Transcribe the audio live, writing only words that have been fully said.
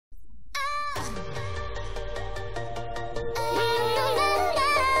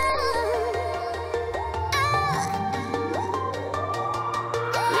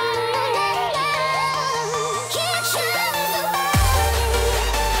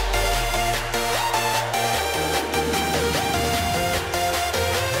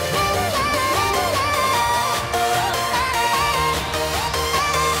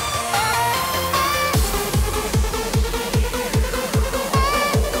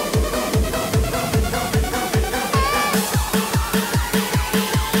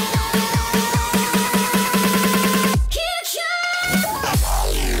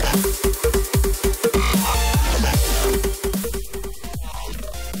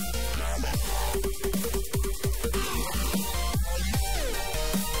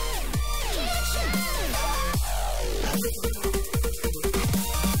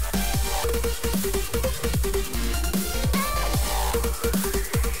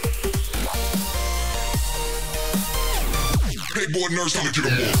they boy nerves, I'll get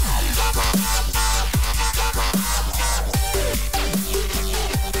them more.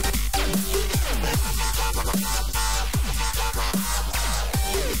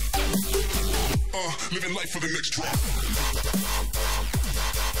 Living life for the next drop.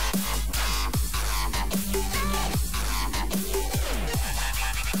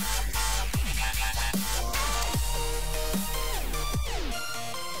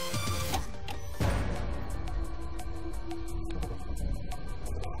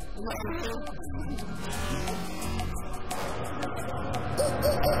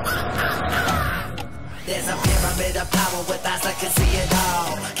 There's a pyramid of power with eyes that can see it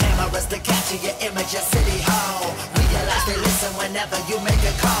all. Cameras to capture your image at City Hall. Realize they listen whenever you make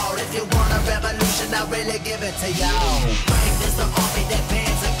a call. If you want a revolution, I'll really give it to y'all. Bring this the army that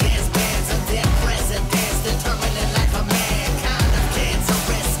bands against bands of dead presidents, determining life of mankind of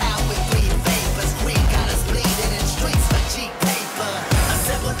cancerous. How we breathe vapors, green got us bleeding in streets for cheap paper.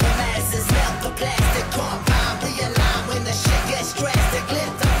 Assemble the masses, melt the plastic compound, realign when the shit gets drastic.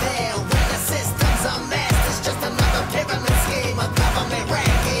 Lift the veil when the systems are masked. It's just another pyramid scheme, a government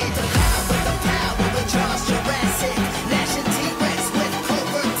racket. The power with the power, we charge Jurassic. Gnashing T-Rex with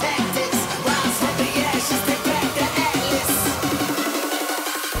covert tactics. Rise from the ashes, take back the atlas.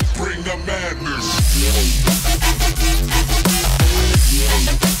 Bring the madness.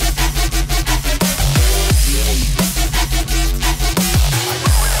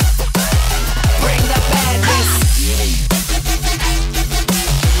 Bring the madness.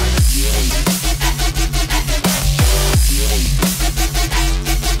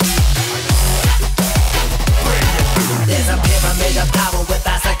 There's a pyramid of power with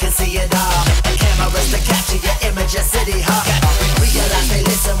eyes that can see it all. And cameras to capture your image at City Hall. Realize they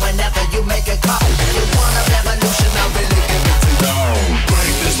listen whenever you make a call. If you want a revolution, I'll really give it to y'all.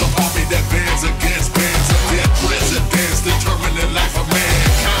 Bring this the army that bands against bands of dead presidents, determining life of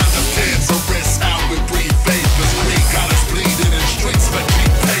mankind of cancerous. How we breathe vapors, green got us bleeding in streets for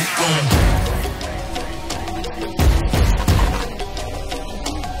cheap paper.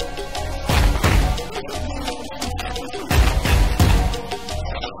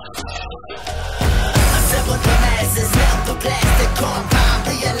 Assemble the masses, melt the plastic compound,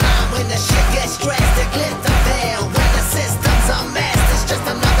 realign when the shit gets drastic. Lift the veil when the systems are masked. It's just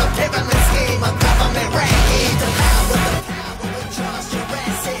another pyramid scheme, a government racket. The power with the power, we charge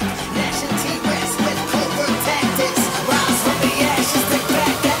Jurassic. Gnashing T-Rex with covert tactics. Rise from the ashes, take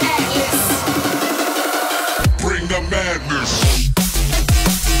back the atlas. Bring the madness.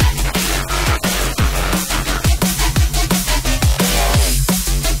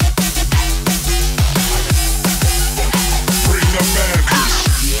 Bring the madness.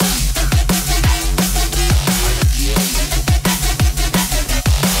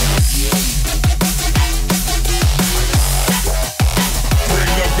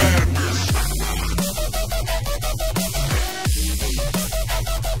 Bring the madness. Bring the madness.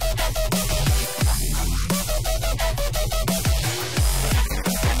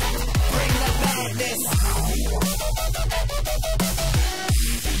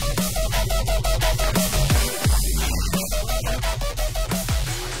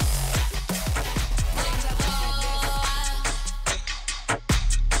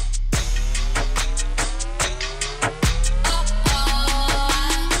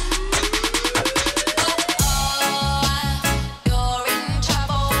 You're in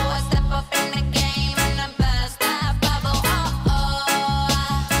trouble. I step up in the game and I burst that bubble.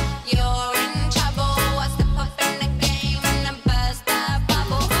 You're in trouble. I step up in the game and I burst that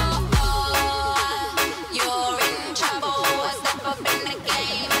bubble. You're in trouble. I step up in the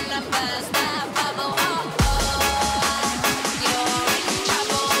game and I burst that bubble.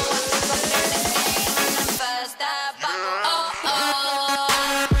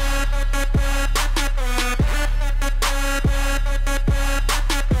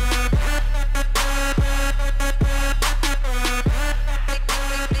 in trouble. I step up in the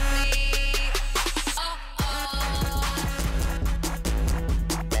game and I burst that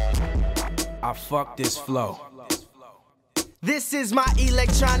I fuck this flow. This is my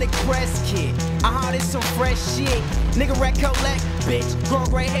electronic press kit. I harness some fresh shit. Nigga recollect, bitch. Grown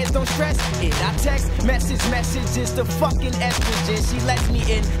gray hairs don't stress it. I text messages to fucking estrogen. She lets me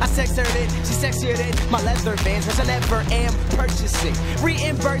in, I sex her in. She sexier than my leather vans, which I never am purchasing.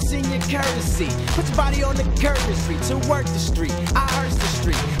 Reimbursing your courtesy. Put your body on the currency to work the street. I hearse the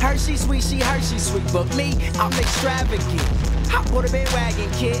street. Hershey sweet, she Hershey sweet. But me, I'm extravagant. Hop on the bandwagon,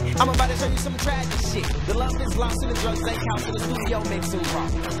 kid. I'm about to show you some tragic shit. The love is lost in the drugs, they house in the studio mixing raw.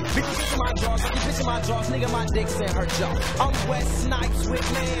 Bitches in my drawers, bitch in my drawers, nigga my dick's in her jaw. I'm West Snipes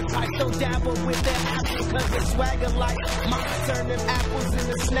with man pipes, don't dabble with that apple, cause they swagger like mine turn them apples in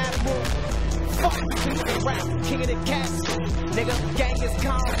the snap room. Fuck the king of the rap, king of the castle. Nigga, gang is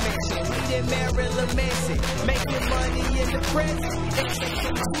calm mention. We did Maryland Manson, making money in the press. And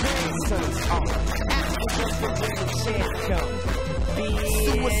taking my grandsons off. After when the chance comes.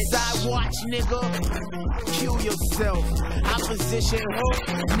 Suicide watch, nigga. Kill yourself. Opposition hook,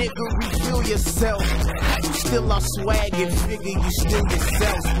 nigga, reveal yourself. How you still our swag and figure you still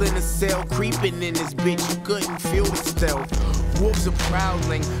yourself. Splinter cell creeping in this bitch, you couldn't feel the stealth. Wolves are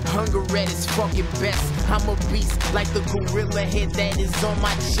prowling, hunger at its fucking best. I'm a beast like the gorilla head that is on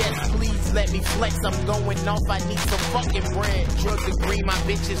my chest. Please let me flex, I'm going off, I need some fucking bread. Drugs are green, my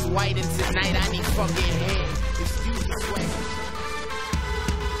bitch is white, and tonight I need fucking head. Excuse the sweat.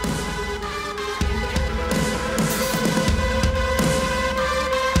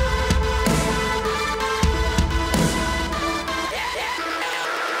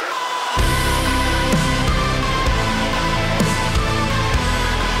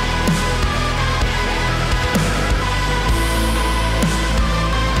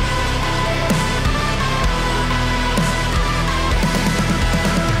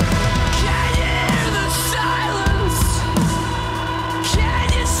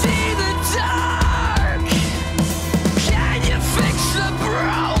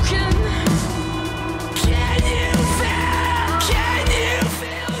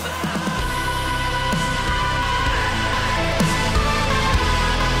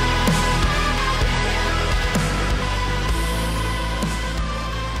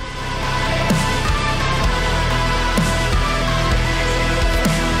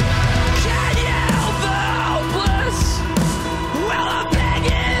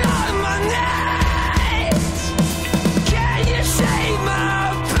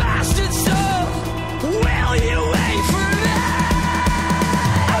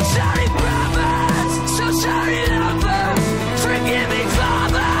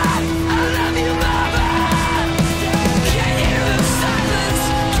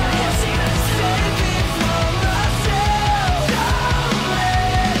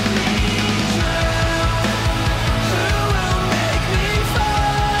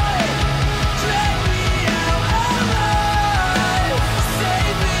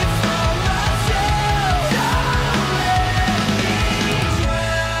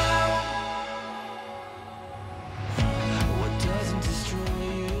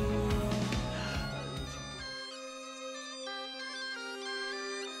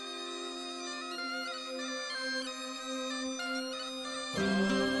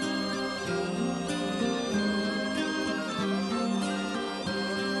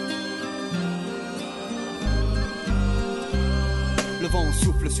 Le vent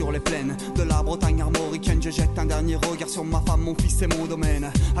souffle sur les plaines de la Bretagne armoricaine. Je jette un dernier regard sur ma femme, mon fils et mon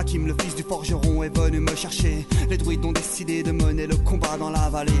domaine. Hakim, le fils du forgeron, est venu me chercher. Les druides ont décidé de mener le combat dans la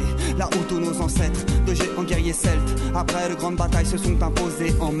vallée, là où tous nos ancêtres, de géants guerriers celtes, après de grandes batailles, se sont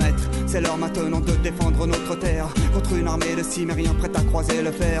imposés en maîtres. C'est l'heure maintenant de défendre notre terre contre une armée de cimériens prête à croiser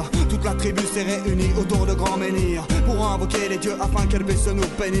le fer. Toute la tribu s'est réunie autour de grands menhirs pour invoquer les dieux afin qu'elle puisse nous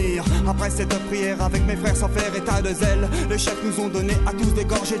bénir. Après cette prière avec mes frères sans faire état de zèle, les chefs nous ont donné à tous des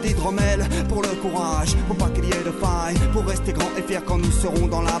gorgées d'hydromel. Pour le courage, faut pas qu'il y ait de faille, pour rester grand et fier quand nous serons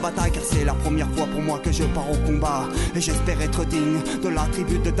dans la bataille. Car c'est la première fois pour moi que je pars au combat, et j'espère être digne de la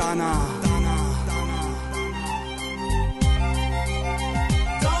tribu de Dana.